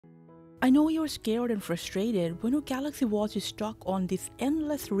I know you're scared and frustrated when your Galaxy Watch is stuck on this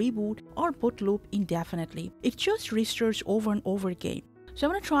endless reboot or boot loop indefinitely. It just restarts over and over again. So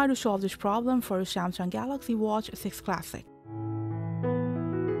I'm going to try to solve this problem for your Samsung Galaxy Watch 6 Classic.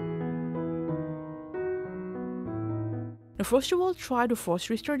 Now first of all, try to force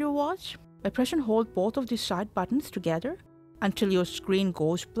restart your watch by press and hold both of these side buttons together until your screen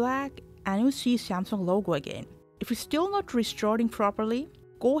goes black and you see Samsung logo again. If it's still not restarting properly,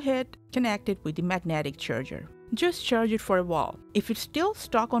 go ahead, connect it with the magnetic charger. Just charge it for a while. If it's still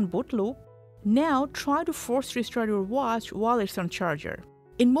stuck on boot loop, now try to force restart your watch while it's on charger.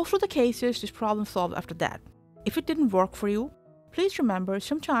 In most of the cases, this problem solved after that. If it didn't work for you, please remember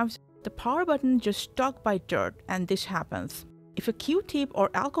sometimes the power button just stuck by dirt and this happens. If a Q-tip or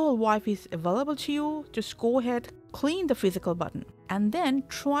alcohol wipe is available to you, just go ahead, clean the physical button and then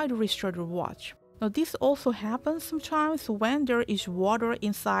try to restart your watch. Now this also happens sometimes when there is water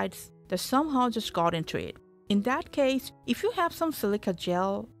inside that somehow just got into it. In that case, if you have some silica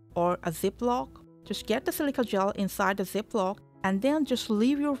gel or a Ziploc, just get the silica gel inside the Ziploc and then just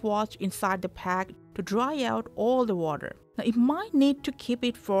leave your watch inside the pack to dry out all the water. Now it might need to keep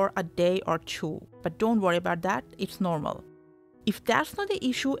it for a day or two, but don't worry about that, it's normal. If that's not the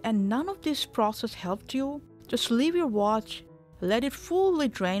issue and none of this process helped you, just leave your watch, let it fully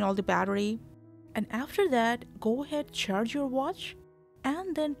drain all the battery, and after that, go ahead, charge your watch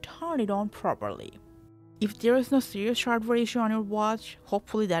and then turn it on properly. If there is no serious hardware issue on your watch,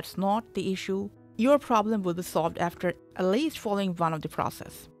 hopefully that's not the issue, your problem will be solved after at least following one of the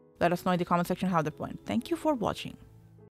process. Let us know in the comment section how that went. Thank you for watching.